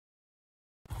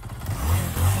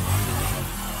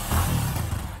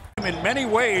In many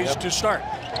ways to start.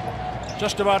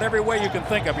 Just about every way you can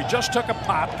think of. He just took a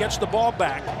pop, gets the ball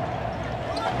back.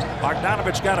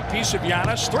 Bogdanovich got a piece of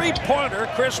Giannis. Three-pointer,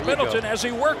 Khris Middleton, as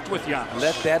he worked with Giannis.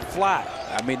 Let that fly.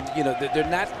 I mean, you know, they're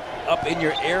not up in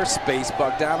your airspace,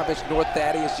 Bogdanovich nor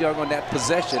Thaddeus Young on that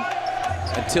possession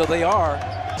until they are,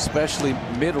 especially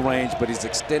mid-range, but he's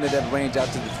extended that range out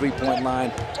to the three-point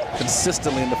line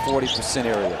consistently in the 40%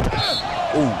 area.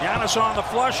 Ooh. Giannis on the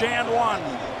flush and one.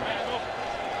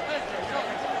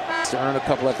 To earn a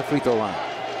couple at the free throw line.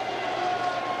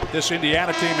 This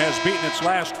Indiana team has beaten its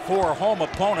last 4 home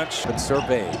opponents. Been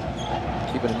surveyed,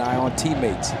 keeping an eye on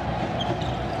teammates.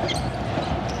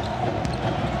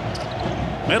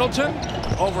 Middleton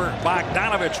over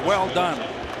Bogdanovich, well done.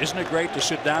 Isn't it great to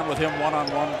sit down with him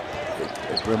one-on-one?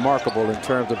 It's remarkable in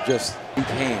terms of just weak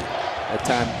hand. At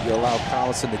times you allow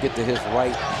Collison to get to his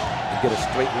right and get a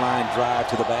straight line drive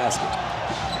to the basket.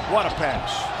 What a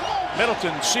pass.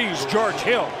 Middleton sees George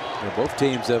Hill. And both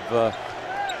teams have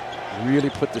really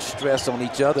put the stress on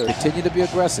each other. Continue to be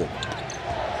aggressive.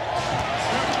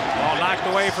 Ball knocked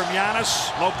away from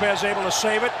Giannis. Lopez able to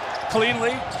save it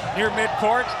cleanly near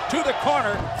midcourt to the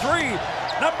corner.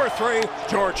 Number three,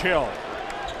 George Hill.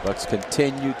 Bucks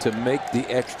continue to make the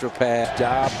extra pass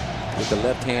job with the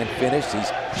left-hand finish.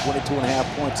 He's 22.5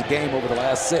 points a game over the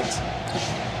last 6.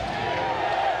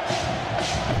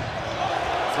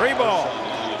 3-ball.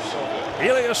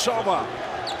 Ilyasova.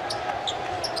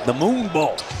 The moon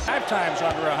ball. 5 times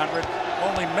under 100.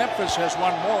 Only Memphis has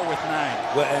won more with 9.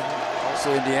 Well, and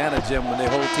also Indiana, Jim, when they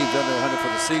hold teams under 100 for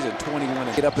the season, 21,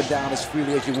 and get up and down as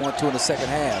freely as you want to in the second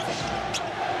half.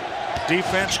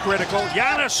 Defense critical.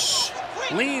 Giannis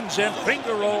leans and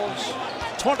finger rolls.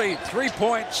 23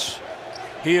 points.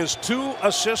 He is 2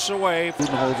 assists away.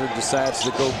 Budenholzer decides to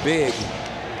go big.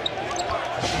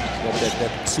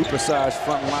 That supersized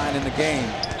front line in the game.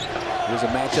 Here's a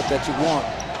matchup that you want.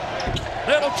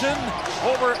 Middleton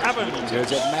over Evans. There's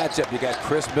that matchup. You got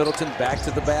Khris Middleton back to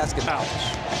the basket.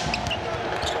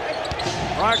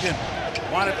 Brogdon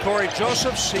wanted Corey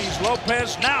Joseph, sees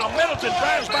Lopez. Now Middleton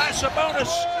drives by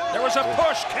Sabonis. There was a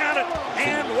push, count it,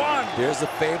 and one. There's a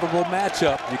favorable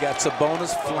matchup. You got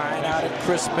Sabonis flying out at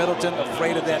Khris Middleton,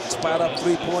 afraid of that spot-up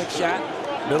three-point shot.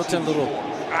 Middleton, little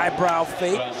eyebrow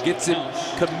fake, gets him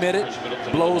committed,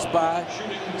 blows by.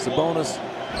 Sabonis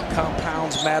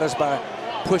compounds matters by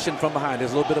pushing from behind.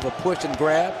 There's a little bit of a push and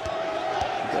grab.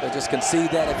 You gotta just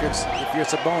concede that if you're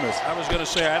Sabonis. I was gonna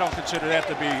say I don't consider that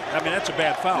to be. I mean that's a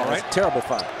bad foul, right? That's a terrible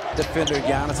foul. Defender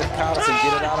Giannis and Collison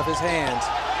get it out of his hands.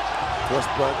 Force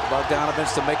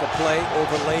Bogdanovich to make a play,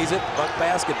 overlays it. Buck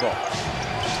basketball.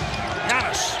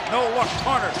 Giannis, no look,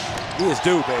 corner. He is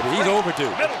due, baby. He's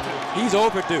overdue. Middleton. He's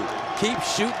overdue. Keep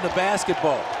shooting the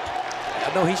basketball.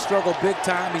 I know he struggled big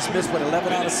time. He's missed, what,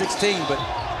 11 out of 16, but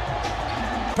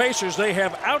Pacers, they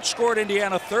have outscored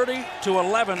Indiana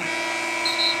 30-11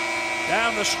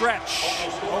 down the stretch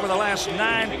over the last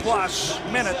 9+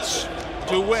 minutes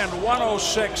to win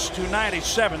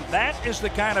 106-97. That is the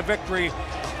kind of victory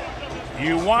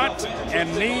you want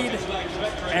and need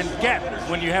and get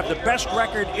when you have the best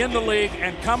record in the league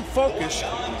and come focused,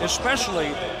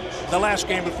 especially the last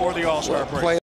game before the All-Star break.